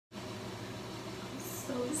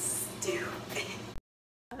so stupid.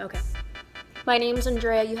 Okay. My name's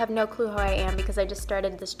Andrea. You have no clue who I am because I just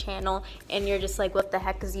started this channel and you're just like, what the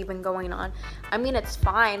heck is even going on? I mean, it's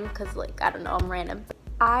fine because, like, I don't know, I'm random.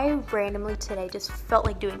 I randomly today just felt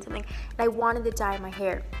like doing something and I wanted to dye my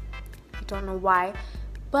hair. I don't know why,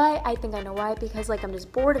 but I think I know why, because like I'm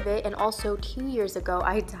just bored of it, and also 2 years ago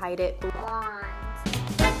I dyed it blonde.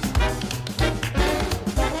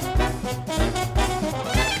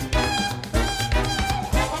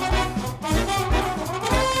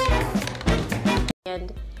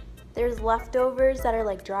 And there's leftovers that are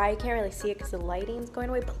like dry. I can't really see it because the lighting's going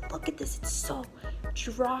away, but look at this, it's so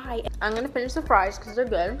dry. I'm gonna finish the fries because they're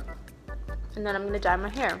good, and then I'm gonna dye my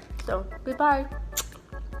hair. So goodbye.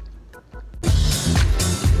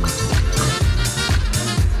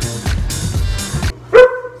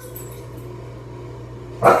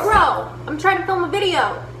 Bro, I'm trying to film a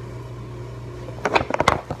video.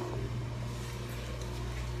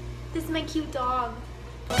 This is my cute dog.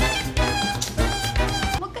 Look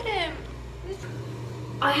at him.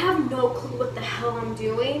 I have no clue what the hell I'm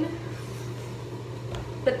doing,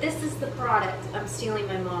 but this is the product. I'm stealing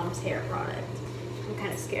my mom's hair product. I'm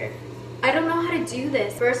kind of scared. I don't know how to do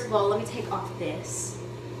this. First of all, let me take off this.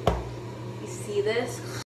 You see this?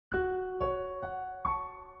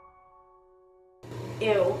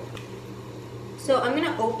 Ew. So I'm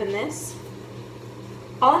gonna open this.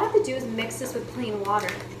 All I have to do is mix this with plain water.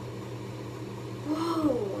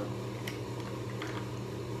 Whoa.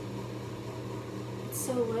 It's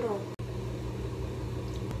so little.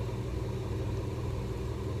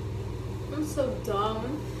 I'm so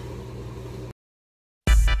dumb.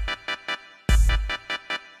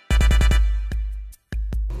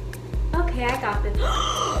 Okay, I got this.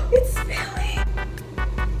 It's spilling.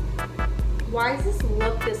 Why does this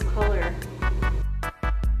look this color?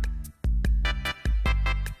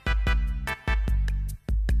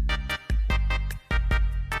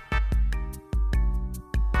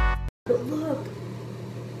 But look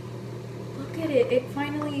at it. It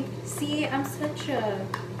finally, see, I'm such a,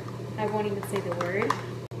 I won't even say the word.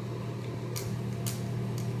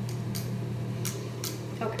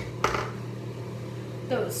 Okay.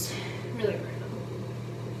 That was really random.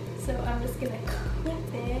 So I'm just gonna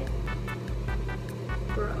clip it.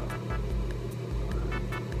 Bro.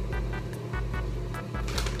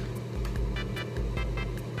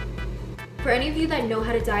 For any of you that know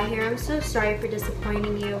how to dye hair, I'm so sorry for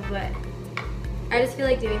disappointing you, but I just feel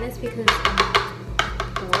like doing this because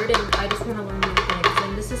I'm bored and I just want to learn new things.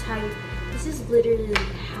 And this is how you, this is literally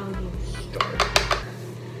how you start.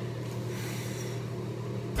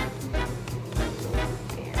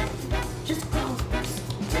 Just go.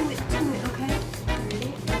 Do it, okay?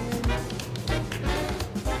 Ready?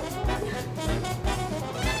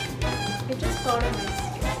 It just got on my skin.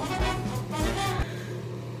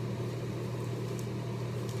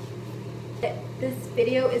 This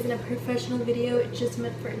video isn't a professional video, it's just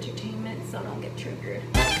meant for entertainment, so don't get triggered.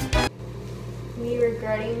 Me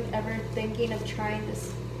regretting ever thinking of trying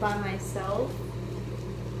this by myself.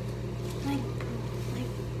 Like,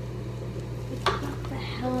 what the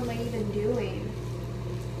hell am I even doing?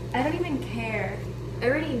 I don't even care. I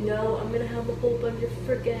already know I'm gonna have a whole bunch of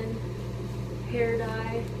friggin' hair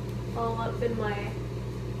dye all up in my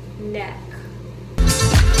neck.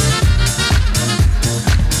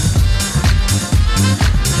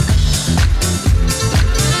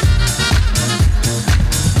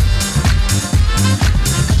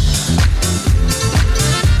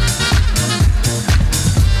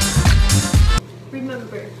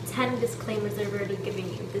 Remember, 10 disclaimers I've already given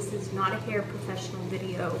you. This is not a hair professional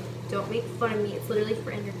video. Don't make fun of me. It's literally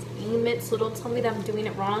for entertainment, so don't tell me that I'm doing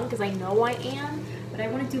it wrong, because I know I am, but I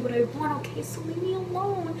want to do what I want, okay? So leave me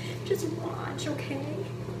alone. Just watch, okay?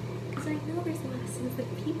 Because I know there's a lot of sensitive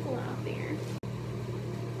people out there.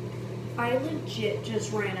 I legit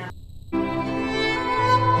just ran out.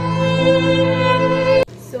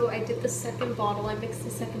 So I did the second bottle. I mixed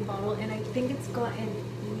the second bottle, and I think it's gotten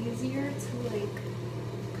easier to like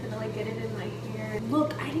kind of like get it in my hair.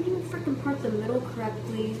 Look, I didn't even freaking part the middle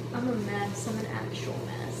correctly. I'm a mess. I'm an actual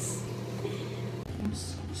mess. I'm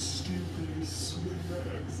so stupid. I swear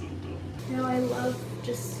I'm so dumb. Now I love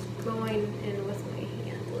just going in with my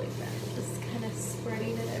hand like that, just kind of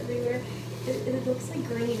spreading it everywhere. It looks like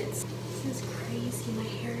green. This is crazy. My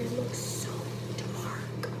hair looks so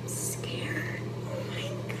dark. I'm scared. Oh my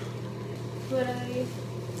god. But I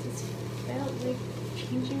just felt like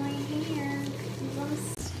changing my hair because I'm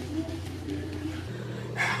stupid.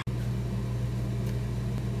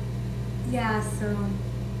 Yeah, so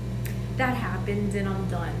that happened and I'm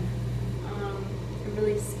done. I'm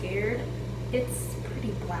really scared. It's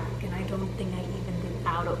pretty black and I don't think I even did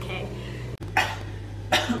out, okay?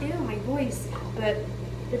 Ew, my voice. But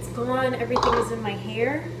it's gone. Everything is in my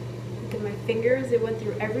hair. Look at my fingers. It went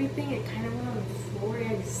through everything. It kind of went on the floor.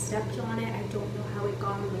 I just stepped on it. I don't know how it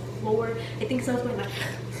got on the floor. I think so.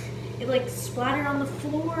 It like splattered on the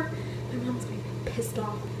floor. My mom's gonna be pissed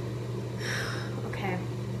off. Okay.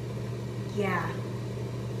 Yeah.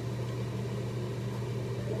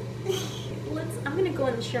 I'm gonna go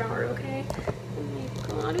in the shower, okay? Oh my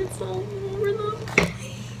god, it's all over the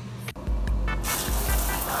place.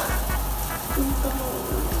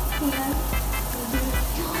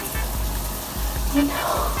 I know.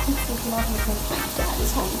 I'm thinking of my dad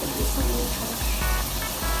is home, but he's not even trying to.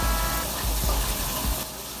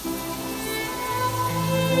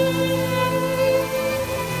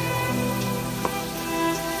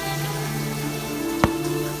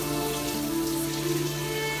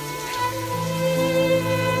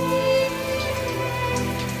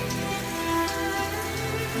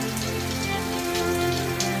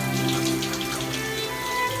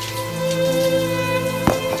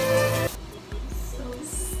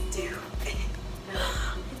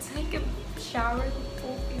 Shower with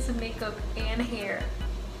full face of makeup and hair.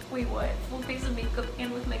 Wait, what? Full face of makeup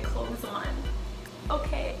and with my clothes on.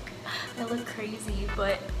 Okay, I look crazy,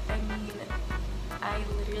 but I mean, I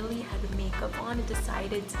literally had makeup on and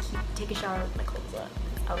decided to take a shower with my clothes on.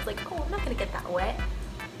 I was like, oh, I'm not gonna get that wet.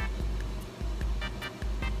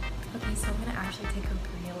 Okay, so I'm gonna actually take a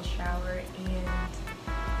real shower and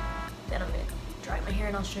then I'm gonna dry my hair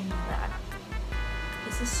and I'll show you that.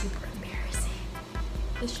 This is super embarrassing.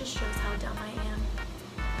 This just shows how dumb I am.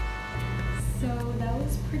 So that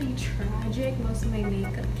was pretty tragic. Most of my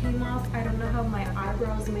makeup came off. I don't know how my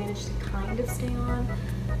eyebrows managed to kind of stay on,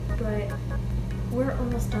 but we're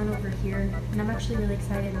almost done over here. And I'm actually really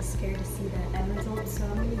excited and scared to see the end result. So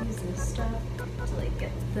I'm gonna use this stuff to like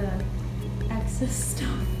get the excess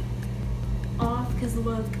stuff off. Cause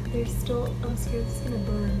look, there's still, I'm scared this is gonna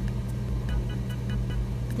burn.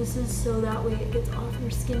 This is so that way it gets off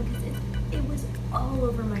your skin because it was all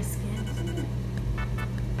over my skin.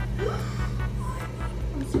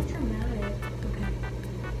 I'm so dramatic. Okay.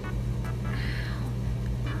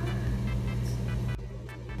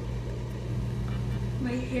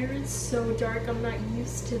 My hair is so dark. I'm not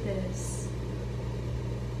used to this.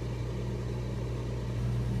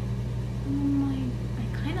 I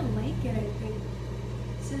kind of like it, I think.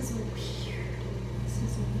 This is weird. This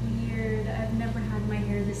is weird. I've never had my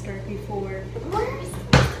hair this dark before. Where is the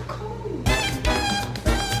comb?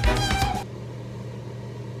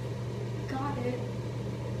 Got it.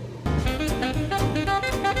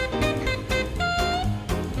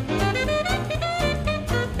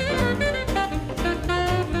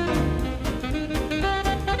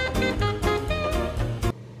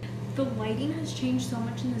 The lighting has changed so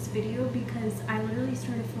much in this video because I literally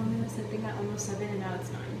started filming this I think at almost 7 and now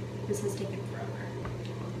it's 9. This has taken forever.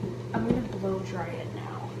 I'm gonna blow dry it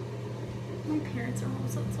now. My parents are home,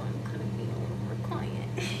 so I'm kind of being a little more quiet.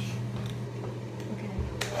 Okay.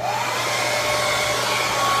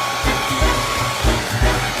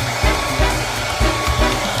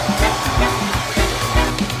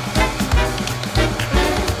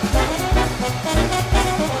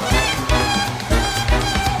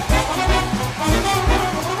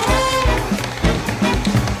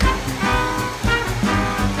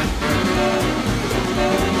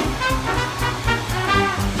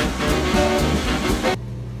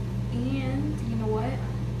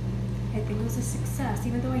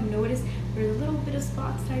 Even though I noticed there's a little bit of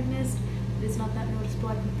spots that I missed, but it's not that noticeable.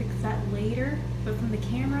 I can fix that later, but from the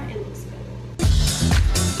camera it looks good.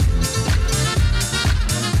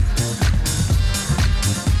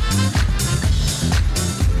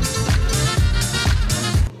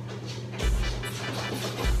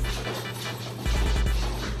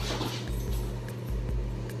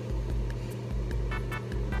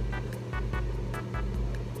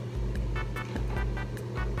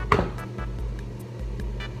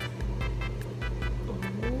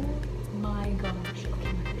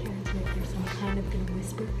 I'm gonna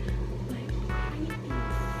whisper, but I think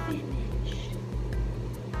finished.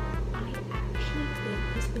 I actually think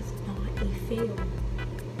this was not a fail.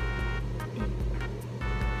 I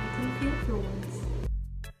didn't fail for once.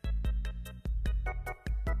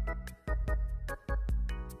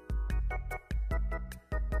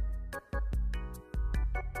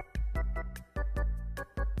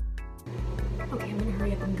 Okay, I'm gonna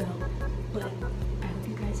hurry up and go. But I hope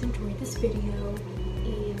you guys enjoyed this video.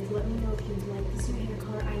 And let me know if you like this new hair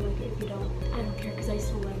color. I like it. If you don't, I don't care because I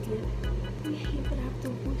still like it. I hate that I have to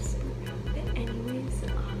whisper. But anyways,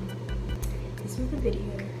 this was the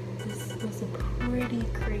video. This was a pretty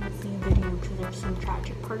crazy video because there's some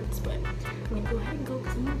tragic parts, but I'm gonna go ahead and go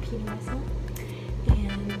because I'm repeating myself.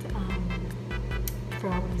 And I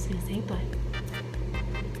forgot what I was gonna say, but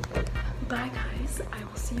bye guys. I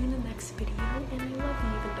will see you in the next video, and I love you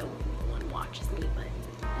even though no one watches me, but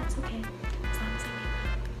that's okay.